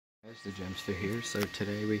Guys, the Gemster here. So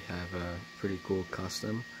today we have a pretty cool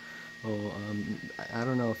custom. Well, I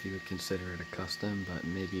don't know if you would consider it a custom, but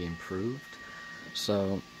maybe improved.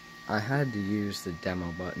 So I had to use the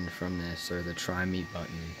demo button from this, or the try me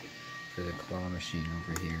button for the claw machine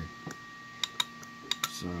over here.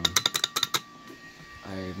 So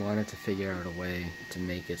I wanted to figure out a way to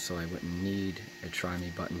make it so I wouldn't need a try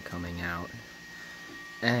me button coming out.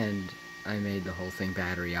 And I made the whole thing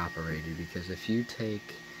battery operated, because if you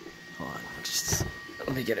take, hold on,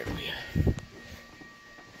 let me get it for you.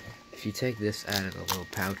 If you take this out of the little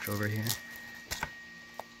pouch over here,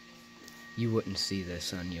 you wouldn't see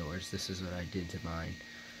this on yours. This is what I did to mine.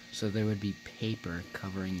 So there would be paper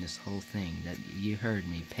covering this whole thing. That, you heard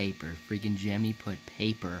me, paper. Freaking Gemmy put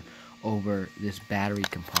paper over this battery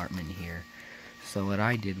compartment here. So what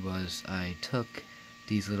I did was I took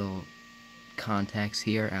these little contacts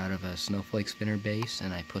here out of a Snowflake spinner base,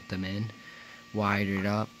 and I put them in, wired it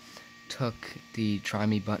up, took the try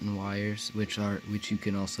me button wires, which you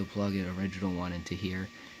can also plug an original one into here,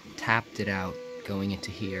 tapped it out going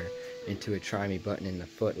into here into a try me button in the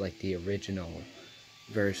foot, like the original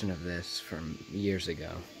version of this from years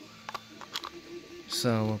ago.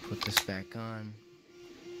 So we'll put this back on.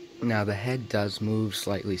 Now the head does move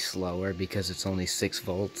slightly slower because it's only 6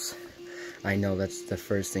 volts. I know that's the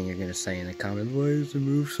first thing you're going to say in the comments. Why does it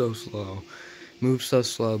move so slow? Moves so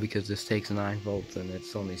slow because this takes 9 volts and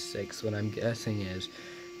it's only 6. What I'm guessing is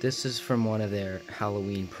this is from one of their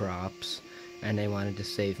Halloween props, and they wanted to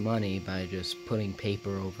save money by just putting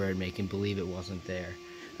paper over it, making believe it wasn't there.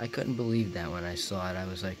 I couldn't believe that when I saw it. I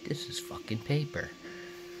was like, this is fucking paper.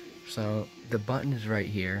 So the button is right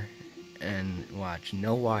here, and watch,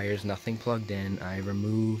 no wires, nothing plugged in. I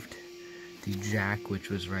removed the jack, which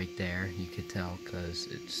was right there. You could tell because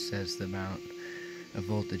it says the amount of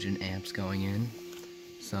voltage and amps going in.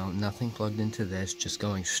 So nothing plugged into this, just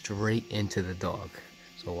going straight into the dog.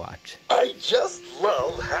 So watch. I just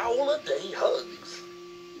love holiday hugs.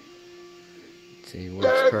 See, it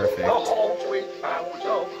works perfect.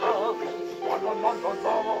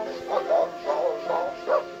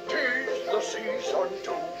 Tis the season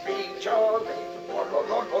to be jolly.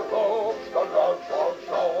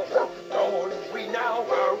 Don't we now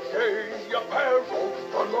have gay apparel?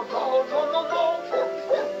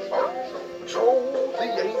 So the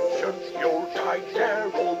ancient Yuletide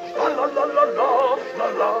carol.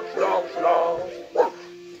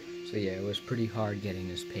 So yeah, it was pretty hard getting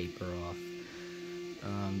this paper off.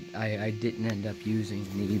 I didn't end up using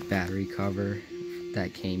the battery cover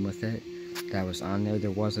that came with it. That was on there.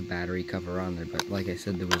 There was a battery cover on there, but like I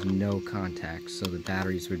said, there was no contacts, so the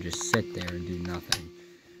batteries would just sit there and do nothing.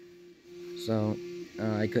 So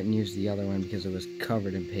I couldn't use the other one because it was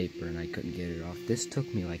covered in paper and I couldn't get it off. This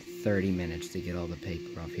took me like 30 minutes to get all the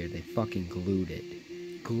paper off here. They fucking glued it.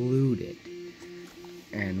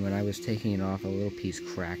 And when I was taking it off, a little piece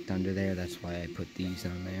cracked under there. That's why I put these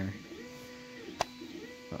on there.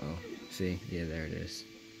 Uh-oh. See? Yeah, there it is.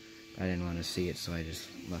 I didn't want to see it, so I just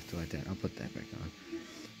left it like that. I'll put that back on.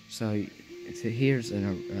 So here's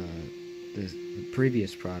the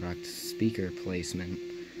previous product, speaker placement.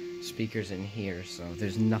 Speakers in here, so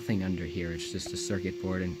there's nothing under here. It's just a circuit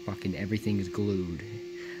board, and fucking everything is glued.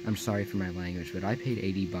 I'm sorry for my language, but I paid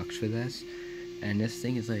 80 bucks for this, and this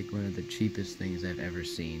thing is like one of the cheapest things I've ever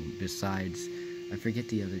seen. Besides, I forget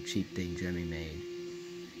the other cheap thing Gemmy made.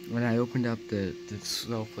 When I opened up the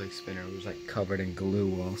Snowflake spinner, it was like covered in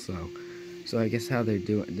glue also. So I guess how they're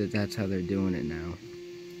doing that's how they're doing it now.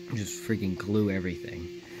 Just freaking glue everything.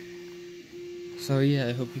 So yeah,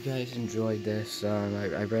 I hope you guys enjoyed this.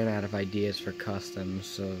 I ran out of ideas for customs,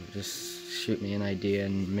 so just shoot me an idea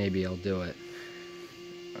and maybe I'll do it.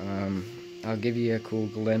 I'll give you a cool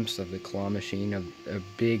glimpse of the claw machine. Of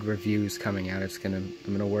big reviews coming out. I'm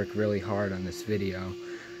gonna work really hard on this video.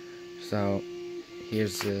 So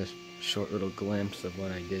here's a short little glimpse of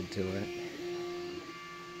what I did to it.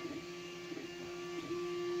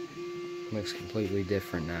 Looks completely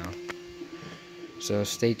different now. So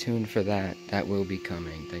stay tuned for that. That will be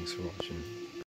coming. Thanks for watching.